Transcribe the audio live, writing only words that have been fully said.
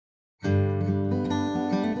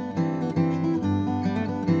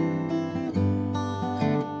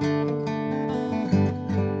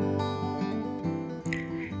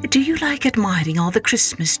like admiring all the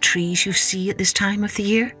Christmas trees you see at this time of the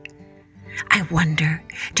year? I wonder,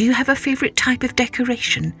 do you have a favourite type of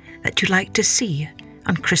decoration that you like to see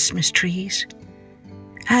on Christmas trees?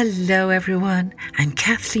 Hello everyone, I'm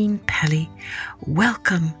Kathleen Pelly.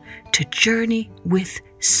 Welcome to Journey with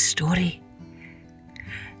Story.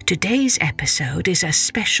 Today's episode is a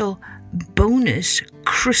special bonus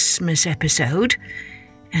Christmas episode,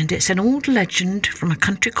 and it's an old legend from a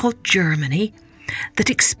country called Germany that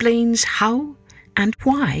explains how and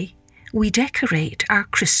why we decorate our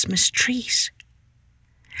Christmas trees.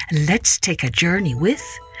 Let's take a journey with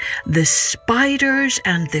the spiders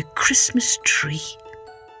and the Christmas tree.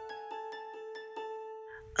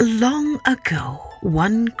 Long ago,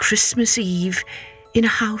 one Christmas Eve, in a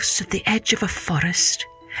house at the edge of a forest,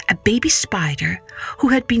 a baby spider who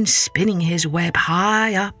had been spinning his web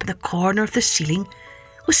high up in the corner of the ceiling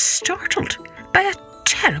was startled by a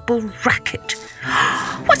terrible racket.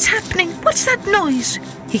 "What's happening? What's that noise?"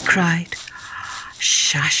 he cried.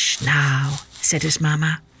 "Shush now," said his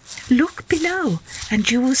mamma. "Look below and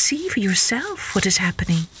you will see for yourself what is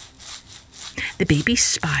happening." The baby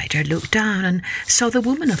spider looked down and saw the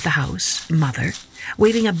woman of the house, Mother,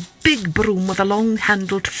 waving a big broom with a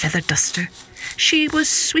long-handled feather duster. She was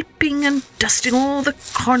sweeping and dusting all the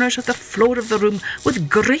corners of the floor of the room with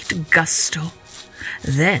great gusto.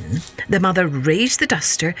 Then the mother raised the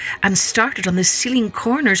duster and started on the ceiling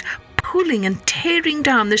corners, pulling and tearing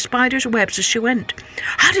down the spider's webs as she went.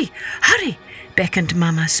 "Hurry, hurry," beckoned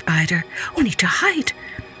Mama Spider. "We need to hide."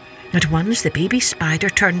 At once the baby spider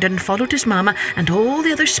turned and followed his mama and all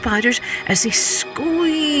the other spiders as they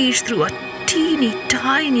squeezed through a teeny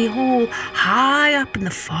tiny hole high up in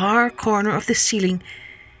the far corner of the ceiling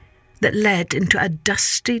that led into a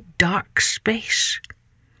dusty, dark space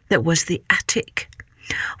that was the attic.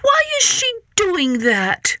 "Why is she doing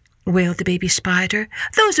that?" wailed the baby spider.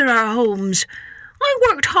 "Those are our homes. I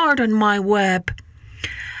worked hard on my web."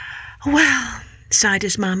 "Well," sighed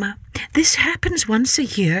his mamma, "this happens once a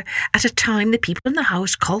year at a time the people in the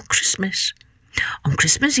house call Christmas. On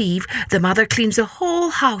Christmas Eve, the mother cleans the whole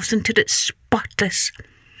house until it's spotless.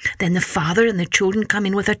 Then the father and the children come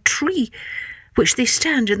in with a tree, which they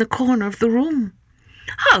stand in the corner of the room."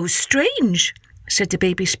 "How strange," said the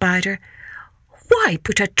baby spider. "Why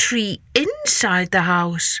put a tree inside the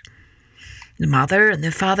house?" "The mother and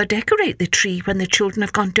the father decorate the tree when the children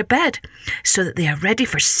have gone to bed, so that they are ready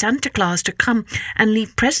for Santa Claus to come and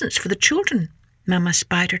leave presents for the children," Mama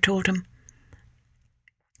Spider told him.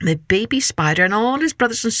 The baby spider and all his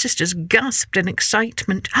brothers and sisters gasped in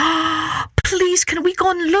excitement. "Please, can we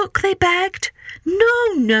go and look?" they begged.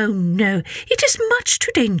 No, it is much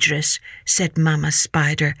too dangerous," said Mama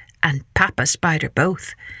Spider and Papa Spider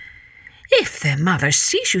both. "If the mother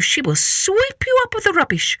sees you, she will sweep you up with the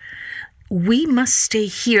rubbish. We must stay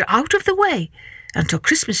here out of the way until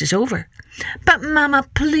Christmas is over." "But Mama,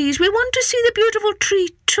 please, we want to see the beautiful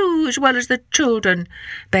tree too, as well as the children,"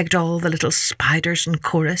 begged all the little spiders in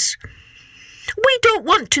chorus. "We don't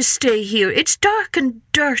want to stay here. It's dark and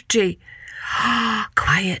dirty."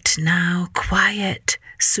 "Quiet now, quiet,"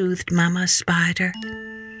 soothed Mama Spider.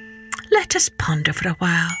 "Let us ponder for a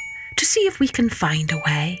while to see if we can find a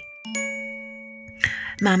way."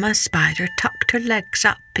 Mama Spider tucked her legs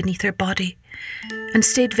up beneath her body and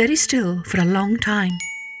stayed very still for a long time,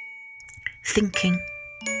 thinking.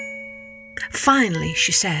 Finally,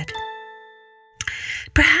 she said,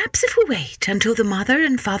 "Perhaps if we wait until the mother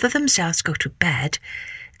and father themselves go to bed,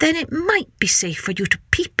 then it might be safe for you to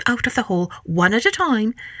peep out of the hole one at a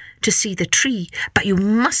time to see the tree, but you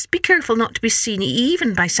must be careful not to be seen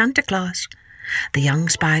even by Santa Claus." The young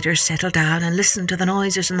spiders settled down and listened to the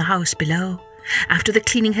noises in the house below. After the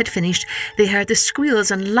cleaning had finished, they heard the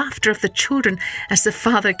squeals and laughter of the children as the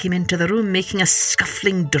father came into the room making a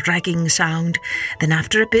scuffling, dragging sound. Then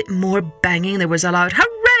after a bit more banging, there was a loud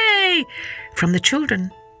 "Hooray!" from the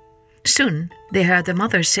children. Soon they heard the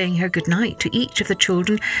mother saying her goodnight to each of the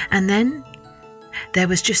children, and then there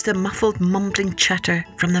was just the muffled mumbling chatter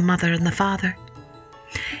from the mother and the father.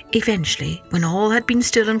 Eventually, when all had been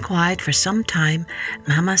still and quiet for some time,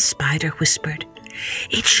 Mama Spider whispered,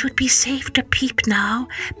 "It should be safe to peep now,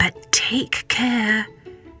 but take care."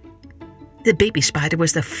 The baby spider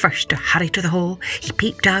was the first to hurry to the hole. He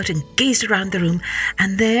peeped out and gazed around the room,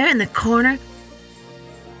 and there in the corner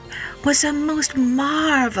was a most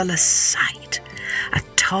marvellous sight. A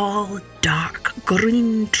tall, dark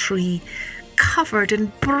green tree covered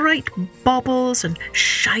in bright baubles and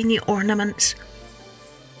shiny ornaments.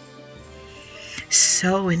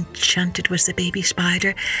 So enchanted was the baby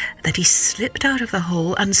spider that he slipped out of the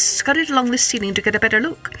hole and scurried along the ceiling to get a better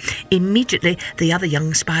look. Immediately, the other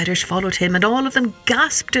young spiders followed him, and all of them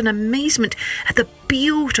gasped in amazement at the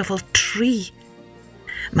beautiful tree.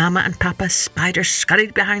 Mama and Papa Spider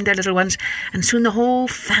scurried behind their little ones, and soon the whole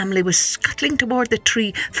family was scuttling toward the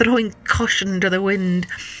tree, throwing caution to the wind.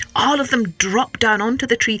 All of them dropped down onto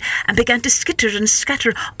the tree and began to skitter and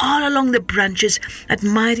scatter all along the branches,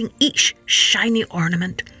 admiring each shiny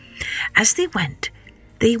ornament. As they went,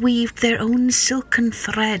 they weaved their own silken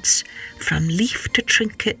threads, from leaf to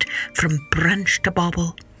trinket, from branch to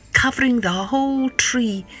bauble, covering the whole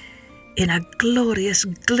tree in a glorious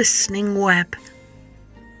glistening web.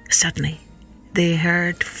 Suddenly, they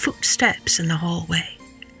heard footsteps in the hallway.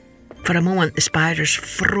 For a moment, the spiders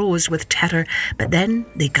froze with terror, but then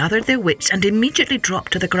they gathered their wits and immediately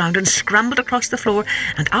dropped to the ground and scrambled across the floor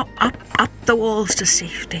and up the walls to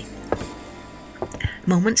safety.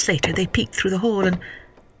 Moments later, they peeked through the hole, and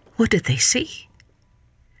what did they see?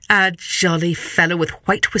 A jolly fellow with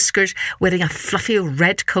white whiskers, wearing a fluffy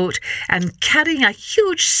red coat and carrying a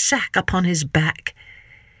huge sack upon his back.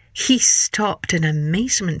 He stopped in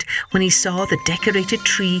amazement when he saw the decorated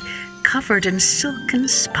tree covered in silken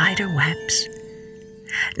spider webs.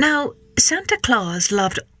 Now, Santa Claus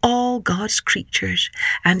loved all God's creatures,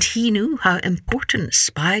 and he knew how important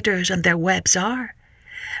spiders and their webs are.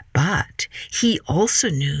 But he also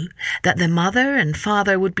knew that the mother and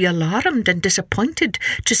father would be alarmed and disappointed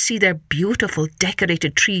to see their beautiful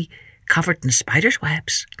decorated tree covered in spiders'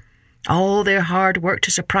 webs. All their hard work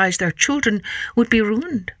to surprise their children would be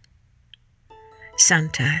ruined.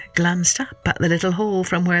 Santa glanced up at the little hole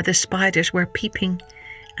from where the spiders were peeping,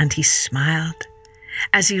 and he smiled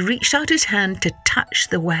as he reached out his hand to touch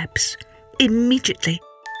the webs. Immediately,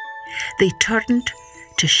 they turned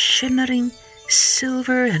to shimmering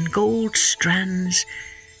silver and gold strands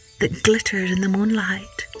that glittered in the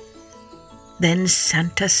moonlight. Then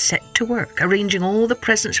Santa set to work, arranging all the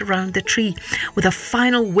presents around the tree. With a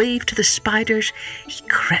final wave to the spiders, he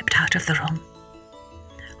crept out of the room.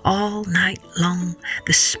 All night long,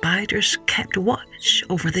 the spiders kept watch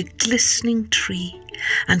over the glistening tree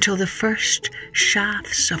until the first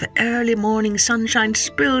shafts of early morning sunshine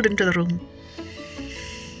spilled into the room.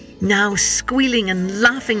 Now, squealing and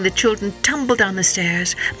laughing, the children tumbled down the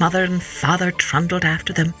stairs. Mother and father trundled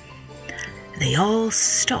after them. They all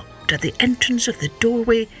stopped at the entrance of the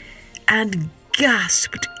doorway and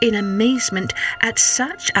gasped in amazement at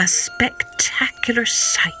such a spectacular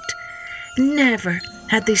sight. Never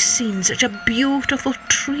had they seen such a beautiful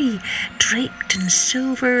tree draped in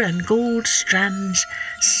silver and gold strands,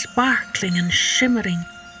 sparkling and shimmering,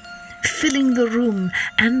 filling the room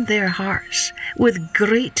and their hearts with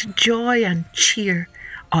great joy and cheer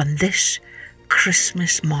on this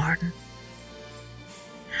Christmas morn.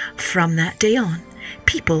 From that day on,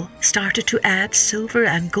 people started to add silver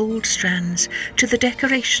and gold strands to the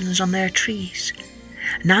decorations on their trees.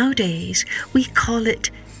 Nowadays, we call it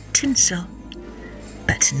tinsel,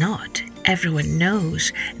 but not everyone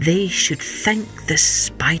knows they should thank the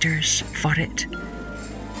spiders for it.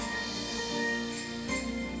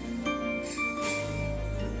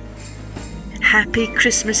 Happy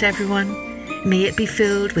Christmas, everyone. May it be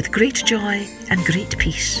filled with great joy and great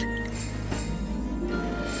peace.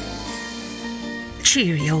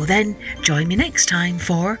 Cheerio then. Join me next time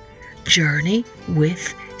for Journey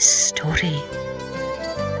with Story.